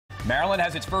Maryland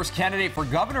has its first candidate for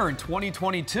governor in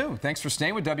 2022. Thanks for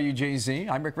staying with WJZ.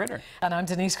 I'm Rick Ritter. And I'm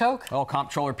Denise Koch. Well,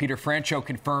 Comptroller Peter Franchot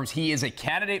confirms he is a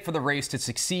candidate for the race to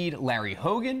succeed Larry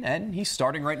Hogan, and he's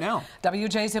starting right now.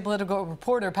 WJZ political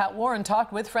reporter Pat Warren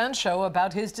talked with Franchot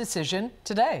about his decision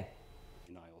today.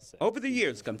 Over the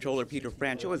years, Comptroller Peter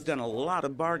Franchot has done a lot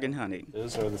of bargain hunting.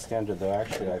 Those are the standard, though.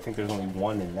 Actually, I think there's only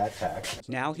one in that tax.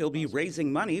 Now he'll be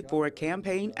raising money for a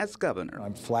campaign as governor.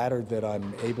 I'm flattered that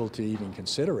I'm able to even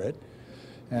consider it,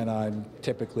 and I'm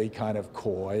typically kind of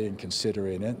coy in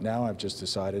considering it. Now I've just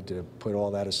decided to put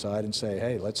all that aside and say,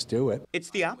 hey, let's do it. It's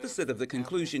the opposite of the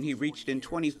conclusion he reached in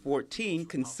 2014,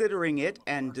 considering it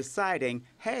and deciding,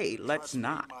 hey, let's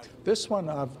not. This one,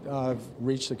 I've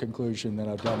reached the conclusion that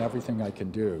I've done everything I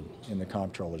can do in the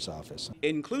Comptroller's office.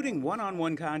 Including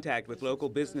one-on-one contact with local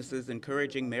businesses,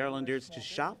 encouraging Marylanders to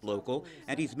shop local,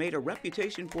 and he's made a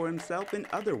reputation for himself in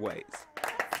other ways.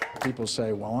 People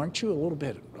say, well, aren't you a little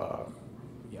bit,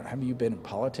 haven't you been in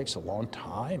politics a long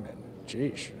time? And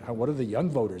geez, what are the young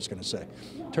voters going to say?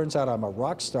 Turns out I'm a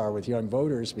rock star with young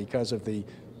voters because of the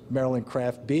Maryland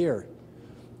craft beer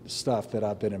stuff that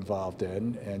I've been involved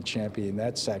in and championing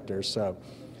that sector. So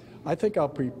I think I'll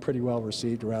be pretty well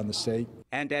received around the state.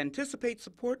 And anticipate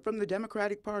support from the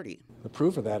Democratic Party. The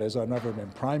proof of that is I've never been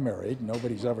primaried.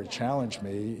 Nobody's ever challenged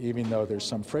me, even though there's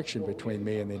some friction between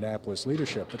me and the Annapolis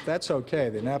leadership. But that's okay.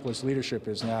 The Annapolis leadership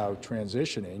is now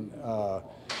transitioning,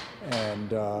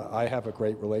 and I have a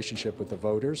great relationship with the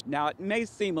voters. Now, it may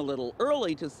seem a little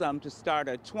early to some to start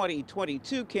a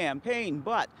 2022 campaign,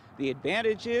 but the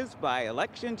advantage is by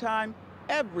election time,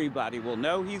 everybody will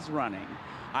know he's running.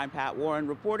 I'm Pat Warren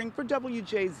reporting for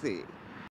WJZ.